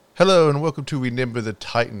Hello and welcome to Remember the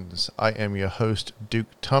Titans. I am your host, Duke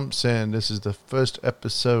Thompson. This is the first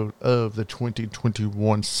episode of the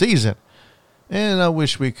 2021 season. And I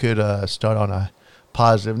wish we could start on a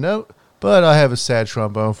positive note, but I have a sad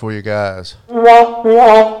trombone for you guys.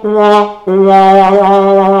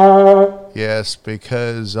 Yes,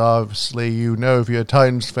 because obviously you know if you're a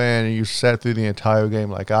Titans fan and you sat through the entire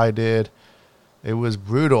game like I did, it was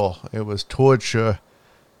brutal. It was torture.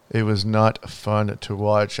 It was not fun to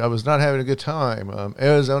watch. I was not having a good time.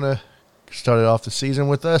 Arizona started off the season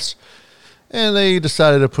with us, and they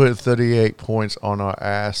decided to put 38 points on our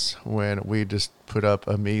ass when we just put up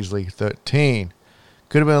a measly 13.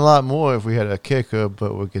 Could have been a lot more if we had a kicker,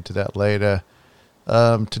 but we'll get to that later.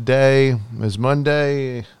 Today is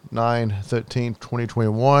Monday,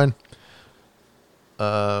 9/13/2021.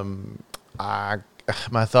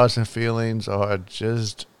 My thoughts and feelings are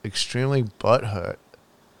just extremely butthurt.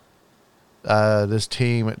 This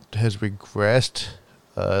team has regressed.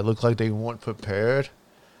 It looked like they weren't prepared.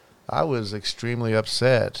 I was extremely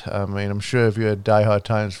upset. I mean, I'm sure if you're a diehard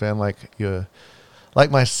Titans fan like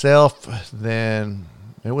myself, then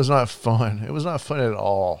it was not fun. It was not fun at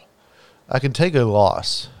all. I can take a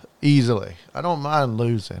loss easily. I don't mind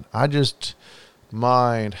losing. I just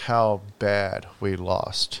mind how bad we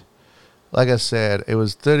lost. Like I said, it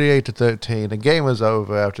was 38-13. The game was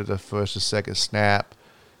over after the first or second snap.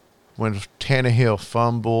 When Tannehill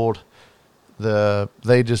fumbled,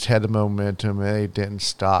 they just had the momentum and they didn't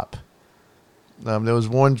stop. There was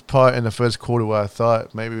one part in the first quarter where I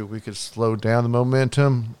thought maybe we could slow down the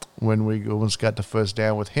momentum when we almost got the first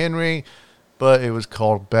down with Henry, but it was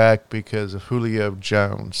called back because of Julio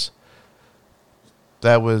Jones.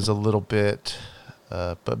 That was a little bit,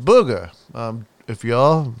 but Booger. If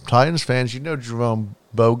y'all Titans fans, you know Jerome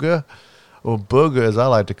Boger, or Booger as I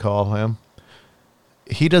like to call him.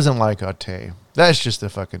 He doesn't like our team. That's just the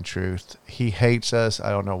fucking truth. He hates us. I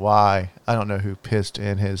don't know why. I don't know who pissed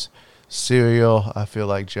in his cereal. I feel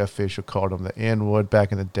like Jeff Fisher called him the N-word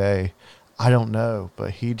back in the day. I don't know,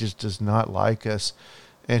 but he just does not like us,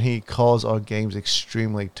 and he calls our games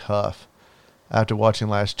extremely tough. After watching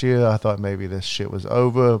last year, I thought maybe this shit was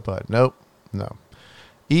over, but nope, no.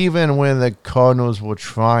 Even when the Cardinals were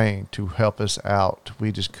trying to help us out,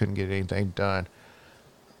 we just couldn't get anything done.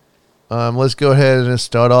 Let's go ahead and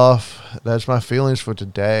start off. That's my feelings for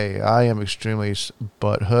today. I am extremely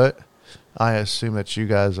butthurt. I assume that you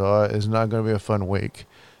guys are. It's not going to be a fun week.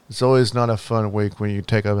 It's always not a fun week when you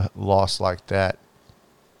take a loss like that.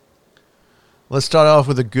 Let's start off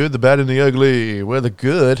with the good, the bad, and the ugly. Well, the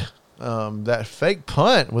good, that fake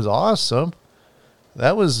punt was awesome.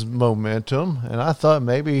 That was momentum, and I thought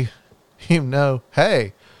maybe,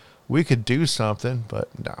 hey, we could do something, but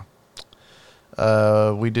no.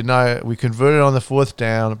 We did not. We converted on the fourth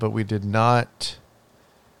down, but we did not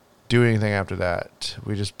do anything after that.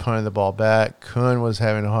 We just punted the ball back. Kuhn was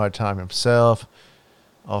having a hard time himself.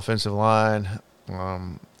 Offensive line.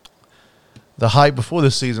 The hype before the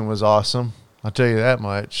season was awesome. I'll tell you that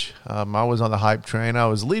much. I was on the hype train. I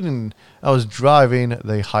was driving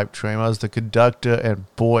the hype train. I was the conductor, and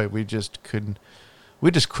boy, we just couldn't. We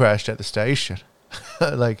just crashed at the station.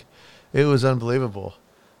 Like, it was unbelievable.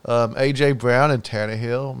 A.J. Brown and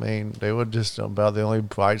Tannehill, I mean, they were just about the only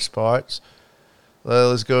bright spots.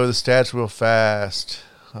 Let's go to the stats real fast.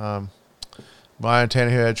 Ryan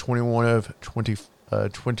Tannehill had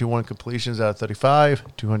 21 completions out of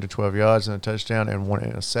 35, 212 yards and a touchdown, and one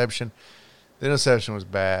interception. The interception was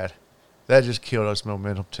bad. That just killed us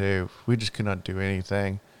momentum, too. We just could not do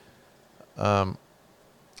anything.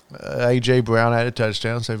 A.J. Brown had a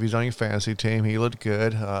touchdown, so if he's on your fantasy team, he looked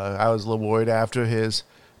good. I was a little worried after his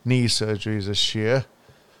knee surgeries this year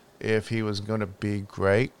if he was going to be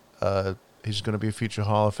great. He's going to be a future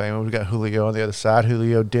Hall of Famer. We got Julio on the other side.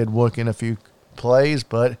 Julio did work in a few plays,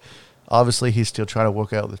 but obviously he's still trying to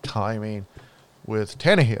work out the timing with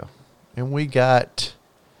Tannehill. And we got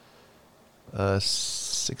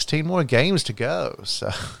 16 more games to go. So,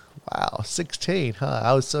 wow, 16, huh?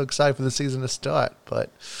 I was so excited for the season to start, but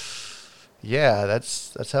yeah,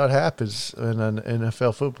 that's how it happens in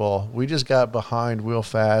NFL football. We just got behind real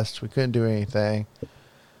fast. We couldn't do anything.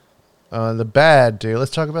 The bad, dude. Let's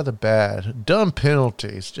talk about the bad. Dumb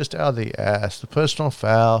penalties, just out of the ass. The personal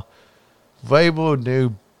foul. Vrabel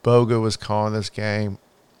knew Boga was calling this game.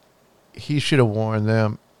 He should have warned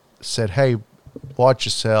them, said, hey, watch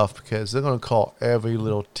yourself, because they're going to call every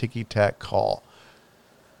little ticky-tack call.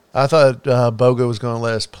 I thought Boga was going to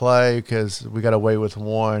let us play because we got away with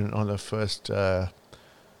one on the first on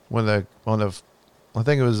the I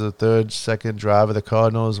think it was the second drive of the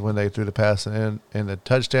Cardinals when they threw the pass in, and the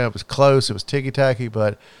touchdown. It was close. It was ticky-tacky,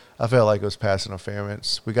 but I felt like it was pass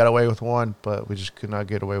interference. We got away with one, but we just could not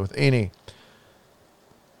get away with any.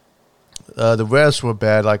 The rest were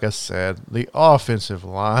bad, like I said. The offensive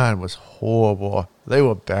line was horrible. They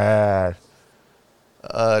were bad.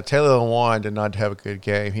 Taylor Lewan did not have a good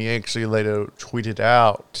game. He actually later tweeted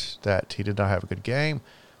out that he did not have a good game.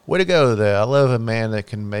 Way to go there. I love a man that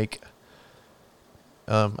can make...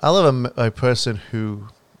 I love a person who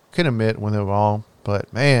can admit when they're wrong.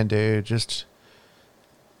 But, man, dude, just...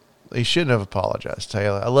 He shouldn't have apologized,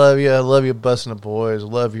 Taylor. I love you. I love you busting the boys. I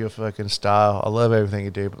love your fucking style. I love everything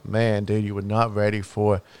you do. But, man, dude, you were not ready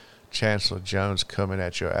for Chancellor Jones coming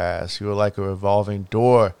at your ass. You were like a revolving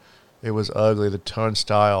door. It was ugly. The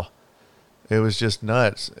turnstile. It was just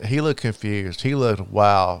nuts. He looked confused. He looked,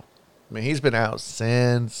 wow. I mean, he's been out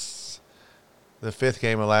since the 5th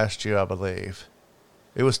game of last year, I believe.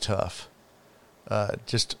 It was tough.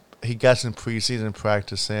 He got some preseason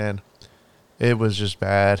practice in. It was just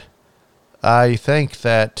bad. I think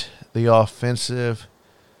that the offensive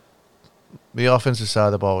side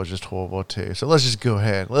of the ball was just horrible too. So let's just go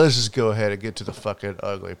ahead. And get to the fucking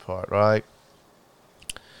ugly part, right?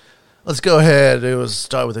 Let's go ahead. Let's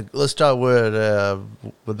start with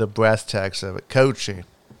the brass tacks of it. Coaching.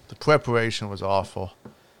 The preparation was awful.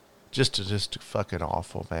 Just fucking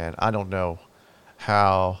awful, man. I don't know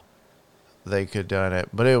how they could have done it,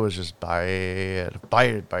 but it was just bad.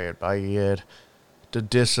 The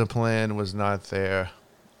discipline was not there.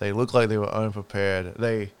 They looked like they were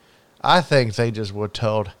unprepared. I think they just were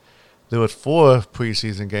told there was 4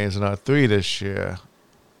 preseason games and not 3 this year,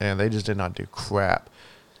 and they just did not do crap.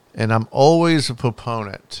 And I'm always a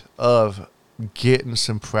proponent of getting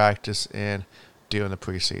some practice in during the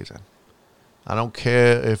preseason. I don't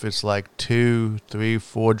care if it's like 2, 3,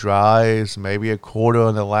 4 drives, maybe a quarter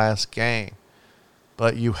in the last game.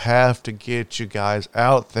 But you have to get you guys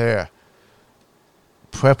out there.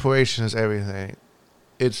 Preparation is everything.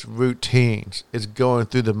 It's routines. It's going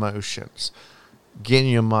through the motions. Getting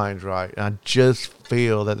your mind right. And I just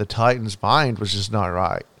feel that the Titans' mind was just not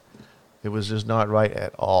right. It was just not right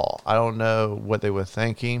at all. I don't know what they were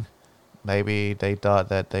thinking. Maybe they thought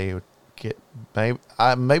that they would get...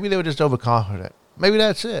 Maybe they were just overconfident. Maybe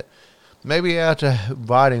that's it. Maybe after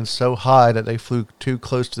riding so high that they flew too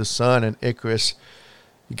close to the sun and Icarus...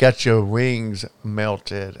 You got your wings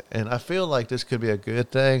melted. And I feel like this could be a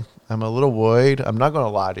good thing. I'm a little worried. I'm not going to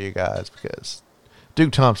lie to you guys because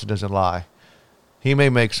Duke Thompson doesn't lie. He may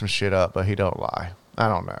make some shit up, but he don't lie. I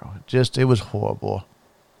don't know. It was horrible.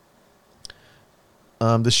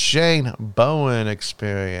 The Shane Bowen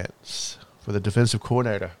experience for the defensive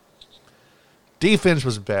coordinator. Defense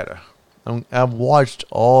was better. I've watched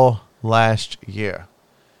all last year.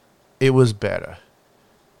 It was better.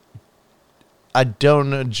 I don't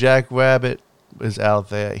know. Jack Rabbit is out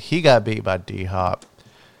there. He got beat by D-Hop.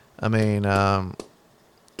 I mean,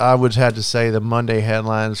 I would have to say the Monday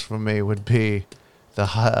headlines for me would be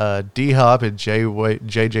the D-Hop and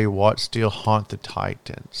J.J. Watt still haunt the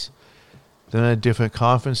Titans. They're in a different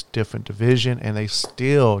conference, different division, and they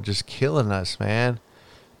still just killing us, man.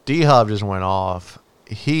 D-Hop just went off.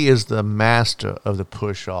 He is the master of the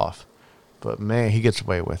push-off. But, man, he gets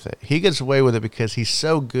away with it. He gets away with it because he's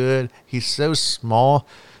so good. He's so small.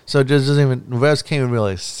 So it just doesn't even, the refs can't even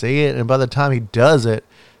really see it. And by the time he does it,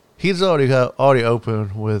 he's already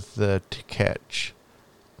open with the catch.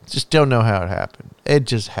 Just don't know how it happened. It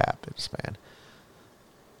just happens,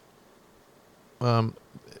 man.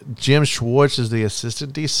 Jim Schwartz is the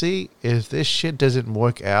assistant DC. If this shit doesn't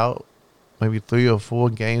work out, maybe 3 or 4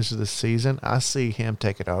 games of the season, I see him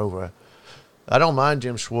taking over. I don't mind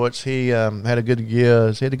Jim Schwartz. He had a good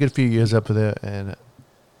year. He had a good few years up there in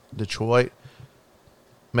Detroit.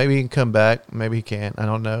 Maybe he can come back. Maybe he can't. I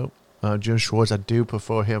don't know. Jim Schwartz, I do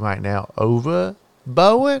prefer him right now over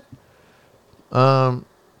Bowen. The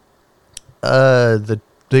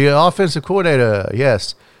offensive coordinator,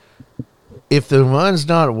 yes. If the run's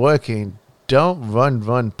not working, don't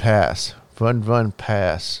run, pass. Run,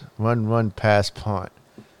 pass. Run, pass, punt.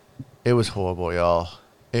 It was horrible, y'all.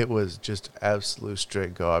 It was just absolute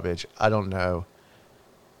straight garbage. I don't know.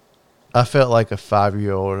 I felt like a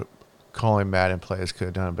 5-year-old calling Madden players could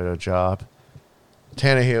have done a better job.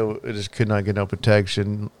 Tannehill just could not get no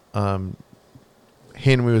protection.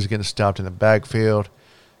 Henry was getting stopped in the backfield.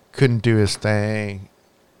 Couldn't do his thing.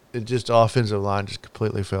 It just, offensive line just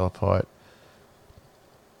completely fell apart.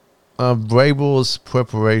 Vrabel's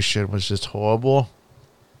preparation was just horrible.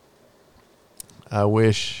 I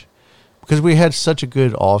wish... Because we had such a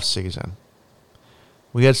good offseason.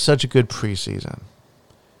 We had such a good preseason.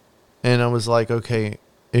 And I was like, okay,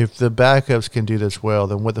 if the backups can do this well,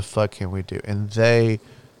 then what the fuck can we do? And they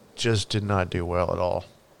just did not do well at all.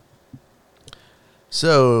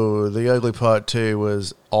 So the ugly part too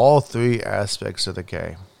was all three aspects of the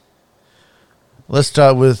game. Let's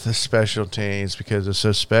start with the special teams because it's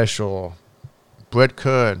so special. Brett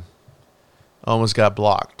Kern almost got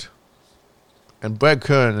blocked. And Brett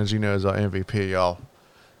Kern, as you know, is our MVP, y'all.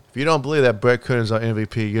 If you don't believe that Brett Kern is our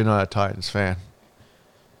MVP, you're not a Titans fan.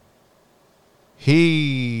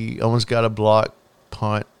 He almost got a block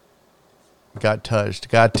punt, got touched,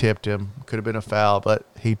 got tipped him. Could have been a foul, but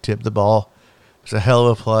he tipped the ball. It was a hell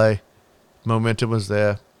of a play. Momentum was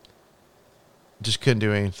there. Just couldn't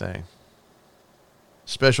do anything.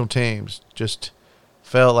 Special teams just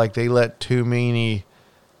felt like they let too many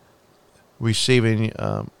receiving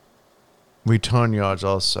return yards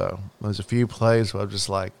also. There's a few plays where I'm just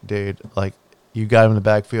like, dude, like, you got him in the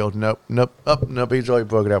backfield. Nope. He's already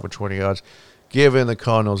broken out for 20 yards. Giving the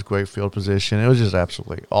Cardinals great field position. It was just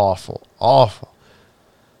absolutely awful.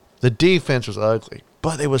 The defense was ugly,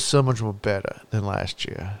 but it was so much more better than last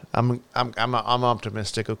year. I'm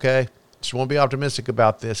optimistic, okay? Just want to be optimistic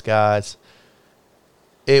about this, guys.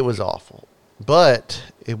 It was awful, but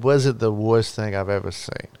it wasn't the worst thing I've ever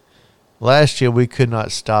seen. Last year, we could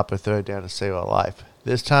not stop a third down to save our life.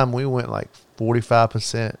 This time, we went like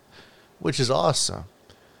 45%, which is awesome.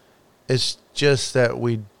 It's just that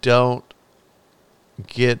we don't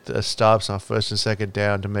get the stops on first and second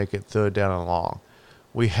down to make it third down and long.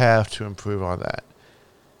 We have to improve on that.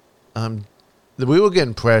 We were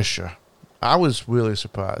getting pressure. I was really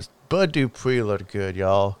surprised. Bud Dupree looked good,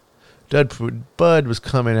 y'all. Bud was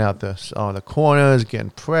coming out on the corners, getting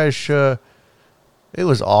pressure. It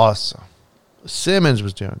was awesome. Simmons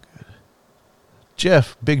was doing good.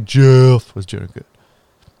 Big Jeff was doing good.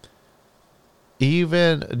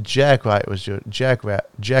 Even Jack Rabbit was doing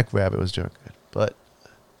good. But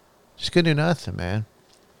just couldn't do nothing, man.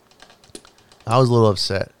 I was a little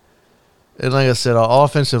upset. And like I said, our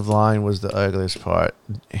offensive line was the ugliest part.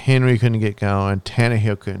 Henry couldn't get going.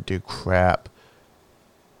 Tannehill couldn't do crap.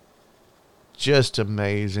 Just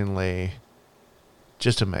amazing.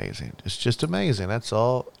 It's just amazing. That's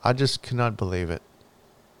all. I just cannot believe it.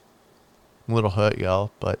 I'm a little hurt,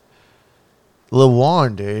 y'all. But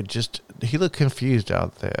LeWarn, dude, he looked confused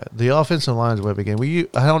out there. The offensive line is where it began.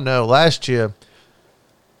 I don't know. Last year,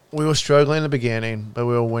 we were struggling in the beginning, but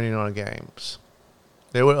we were winning on games.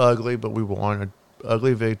 They were ugly, but we won. An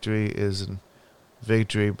ugly victory is a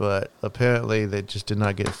victory, but apparently they just did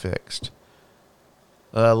not get fixed.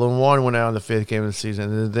 LeWarn went out in the 5th game of the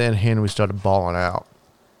season, and then Henry started balling out.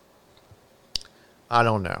 I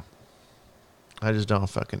don't know. I just don't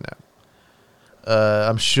fucking know.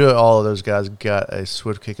 I'm sure all of those guys got a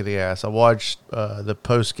swift kick in the ass. I watched the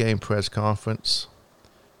post-game press conference.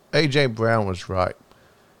 A.J. Brown was right.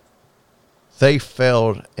 They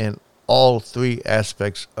failed in all three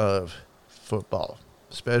aspects of football.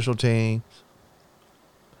 Special teams,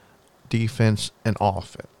 defense, and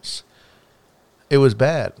offense. It was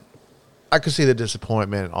bad. I could see the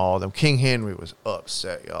disappointment in all of them. King Henry was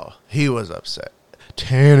upset, y'all. He was upset.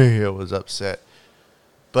 Tannehill was upset.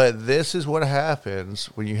 But this is what happens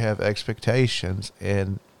when you have expectations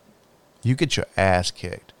and you get your ass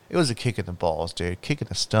kicked. It was a kick in the balls, dude. Kick in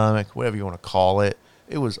the stomach, whatever you want to call it.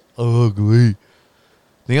 It was ugly.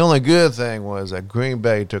 The only good thing was that Green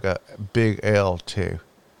Bay took a big L too.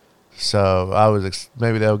 So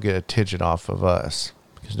maybe they'll get attention off of us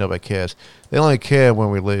because nobody cares. They only care when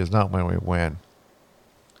we lose, not when we win.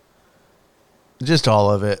 Just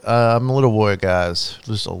all of it. I'm a little worried, guys.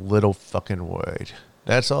 Just a little fucking worried.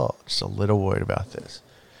 That's all. Just a little worried about this.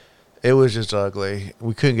 It was just ugly.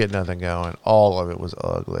 We couldn't get nothing going. All of it was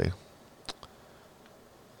ugly.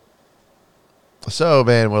 So,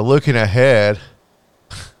 man, we're looking ahead.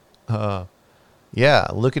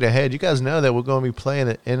 Looking ahead. You guys know that we're going to be playing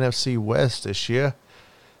the NFC West this year.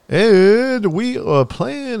 And we are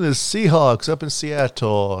playing the Seahawks up in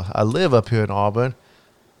Seattle. I live up here in Auburn.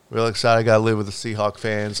 Real excited. I got to live with the Seahawk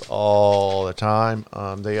fans all the time.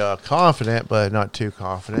 They are confident, but not too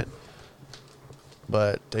confident.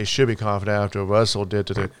 But they should be confident after Russell did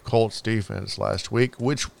to the Colts defense last week,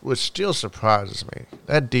 which still surprises me.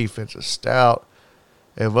 That defense is stout.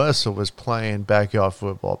 And Russell was playing backyard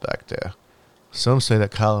football back there. Some say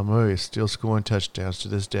that Kyler Murray is still scoring touchdowns to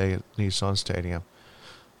this day at Nissan Stadium.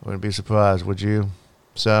 Wouldn't be surprised, would you?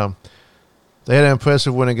 So, they had an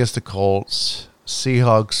impressive win against the Colts.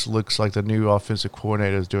 Seahawks looks like the new offensive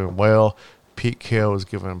coordinator is doing well. Pete Carroll was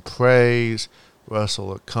giving him praise. Russell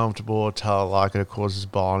looked comfortable. Tyler Lockett, of course, is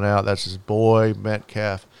balling out. That's his boy.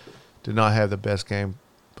 Metcalf did not have the best game,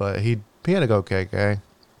 but he had a okay game.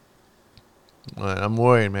 I'm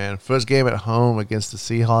worried, man. First game at home against the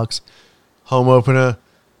Seahawks, home opener.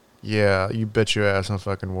 Yeah, you bet your ass I'm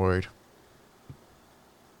fucking worried.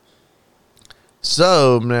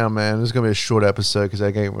 So now, man, this is gonna be a short episode because I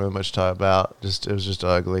ain't really much to talk about. It was just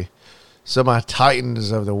ugly. So my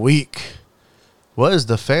Titans of the week was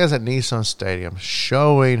the fans at Nissan Stadium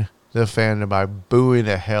showing the fandom by booing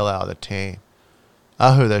the hell out of the team.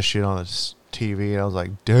 I heard that shit on the TV and I was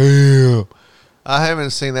like, damn. I haven't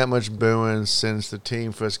seen that much booing since the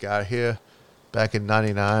team first got here back in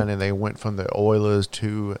 '99 and they went from the Oilers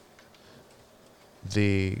to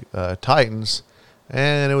the Titans.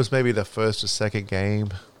 And it was maybe the first or second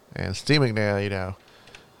game. And Steve McNair,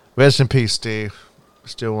 rest in peace, Steve.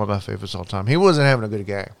 Still one of my favorites all time. He wasn't having a good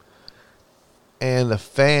game. And the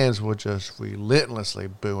fans were just relentlessly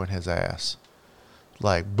booing his ass.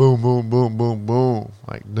 Like, boom, boom, boom, boom, boom.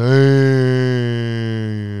 Like, damn.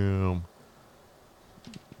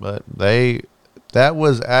 But that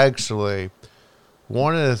was actually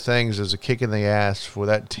one of the things as a kick in the ass for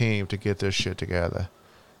that team to get their shit together.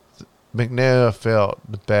 McNair felt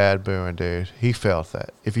the bad booing, dude. He felt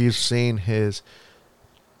that. If you've seen his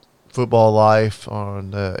football life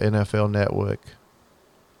on the NFL Network,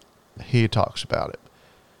 he talks about it.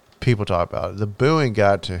 People talk about it. The booing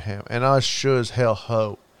got to him. And I sure as hell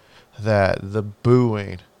hope that the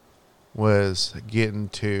booing was getting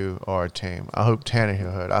to our team. I hope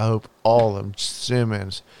Tannehill heard. I hope all of them,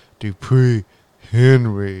 Simmons, Dupree,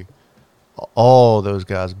 Henry, all those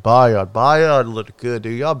guys. Bayard looked good,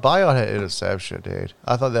 dude. Bayard had interception, dude.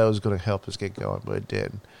 I thought that was going to help us get going, but it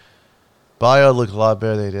didn't. Bayard looked a lot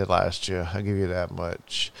better than they did last year. I'll give you that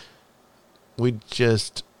much.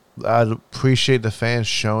 I appreciate the fans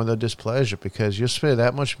showing their displeasure because you spend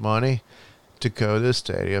that much money to go to the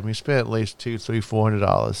stadium. You spend at least $200, $300,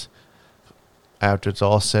 $400 after it's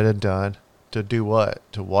all said and done to do what?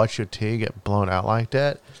 To watch your team get blown out like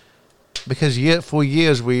that? Because yet for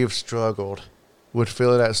years we've struggled with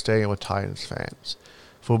filling that stadium with Titans fans.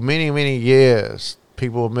 For many, many years,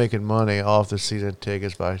 people were making money off the season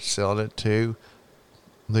tickets by selling it to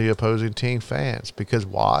the opposing team fans. Because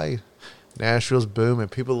why? Nashville's booming.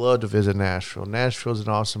 People love to visit Nashville. Nashville's an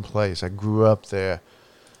awesome place. I grew up there.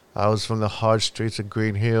 I was from the hard streets of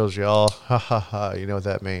Green Hills, y'all. Ha ha ha. You know what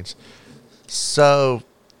that means. So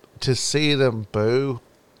to see them boo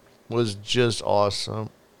was just awesome.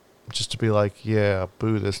 Just to be like, yeah,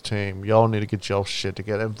 boo this team. Y'all need to get your shit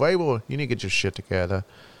together. And Vrabel, you need to get your shit together.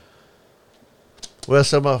 Well,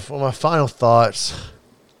 so my final thoughts,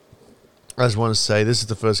 I just want to say this is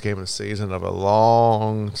the first game of the season of a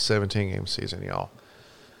long 17-game season, y'all.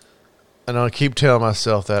 And I'll keep telling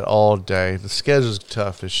myself that all day. The schedule's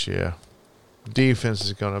tough this year. Defense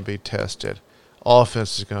is going to be tested.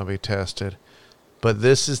 Offense is going to be tested. But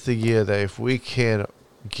this is the year that if we can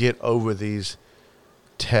get over these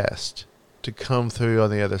tests to come through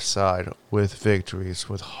on the other side with victories,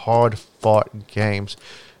 with hard-fought games,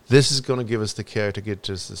 this is going to give us the character to get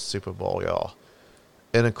to the Super Bowl, y'all.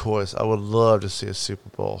 And, of course, I would love to see a Super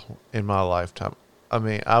Bowl in my lifetime. I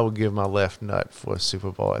mean, I would give my left nut for a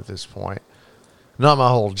Super Bowl at this point. Not my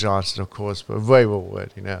whole Johnson, of course, but Vrabel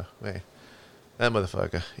would, Man, that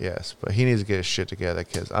motherfucker, yes. But he needs to get his shit together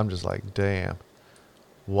because I'm just like, damn.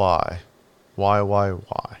 Why?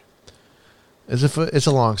 Why? It's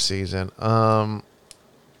a long season. I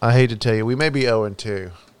hate to tell you, we may be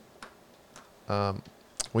 0-2.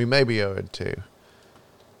 We may be 0-2.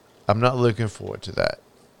 I'm not looking forward to that.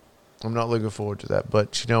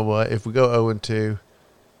 But you know what? If we go 0-2,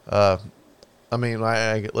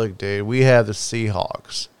 look, dude, we have the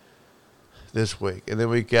Seahawks this week, and then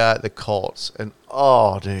we got the Colts, and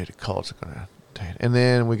the Colts are gonna. And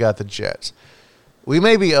then we got the Jets. We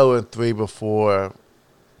may be 0-3 before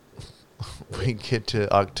we get to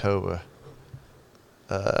October.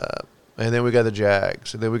 And then we got the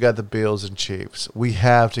Jags. And then we got the Bills and Chiefs. We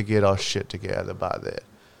have to get our shit together by then.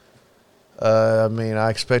 I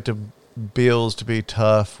expect the Bills to be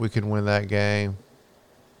tough. We can win that game.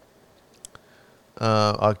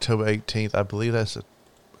 October 18th. I believe is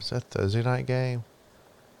that Thursday night game?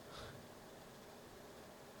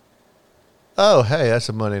 Oh, hey, that's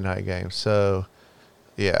a Monday night game. So,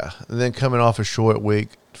 yeah. And then coming off a short week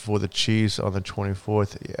for the Chiefs on the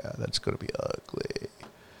 24th. Yeah, that's going to be ugly.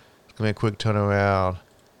 It's going to be a quick turnaround.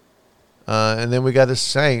 And then we got the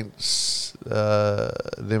Saints.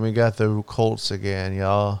 Then we got the Colts again,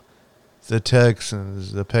 y'all. The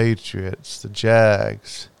Texans, the Patriots, the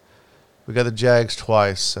Jags. We got the Jags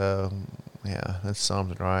twice, so yeah, that's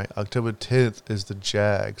something, right? October 10th is the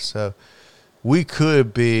Jags, so we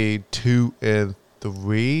could be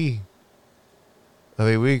 2-3.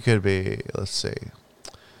 We could be, let's see.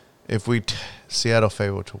 if Seattle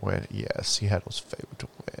favored to win, yes, Seattle's favored to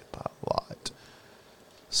win by a lot.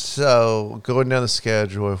 So going down the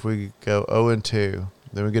schedule, if we go 0-2,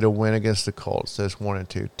 then we get a win against the Colts. That's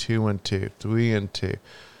 1-2, 2-2, 3-2,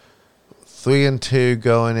 3-2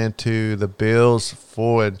 going into the Bills,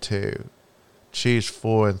 4-2, Chiefs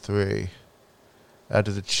 4-3.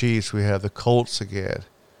 After the Chiefs, we have the Colts again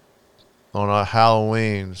on our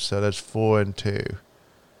Halloween, so that's 4-2.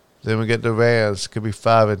 Then we get the Rams, could be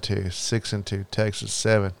 5-2, 6-2, Texas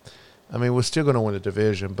 7. I mean, we're still going to win the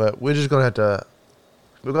division, but we're just going to have to.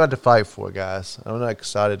 We're going to have to fight for it, guys. I'm not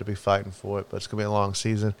excited to be fighting for it, but it's going to be a long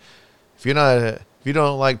season. If you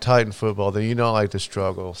don't like Titan football, then you don't like the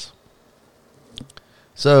struggles.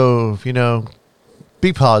 So,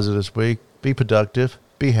 be positive this week. Be productive.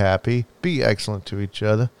 Be happy. Be excellent to each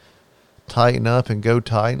other. Tighten up and go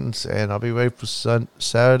Titans. And I'll be ready for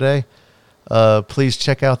Saturday. Please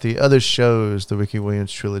check out the other shows, the Ricky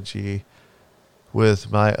Williams Trilogy,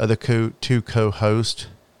 with my other two co-hosts,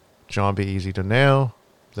 John B. Easy to Now,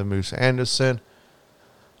 the Moose Anderson.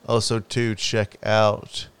 Also, to check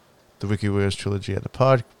out the Ricky Williams Trilogy at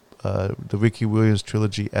the Ricky Williams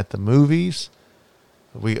Trilogy at the movies.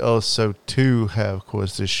 We also, too, have, of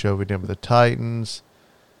course, this show, Remember the Titans,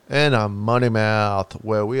 and a Money Mouth,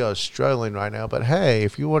 where we are struggling right now. But, hey,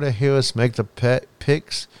 if you want to hear us make the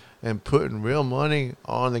picks and putting real money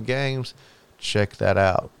on the games, check that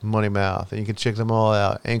out, Money Mouth. And you can check them all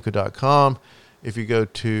out, Anchor.com. If you go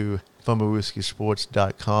to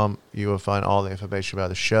FumbleWhiskeySports.com, you will find all the information about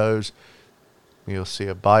the shows. You'll see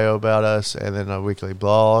a bio about us and then a weekly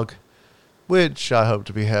blog, which I hope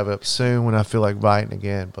to be having up soon when I feel like writing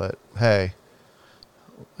again. But, hey,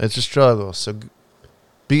 it's a struggle. So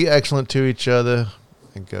be excellent to each other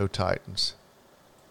and go Titans.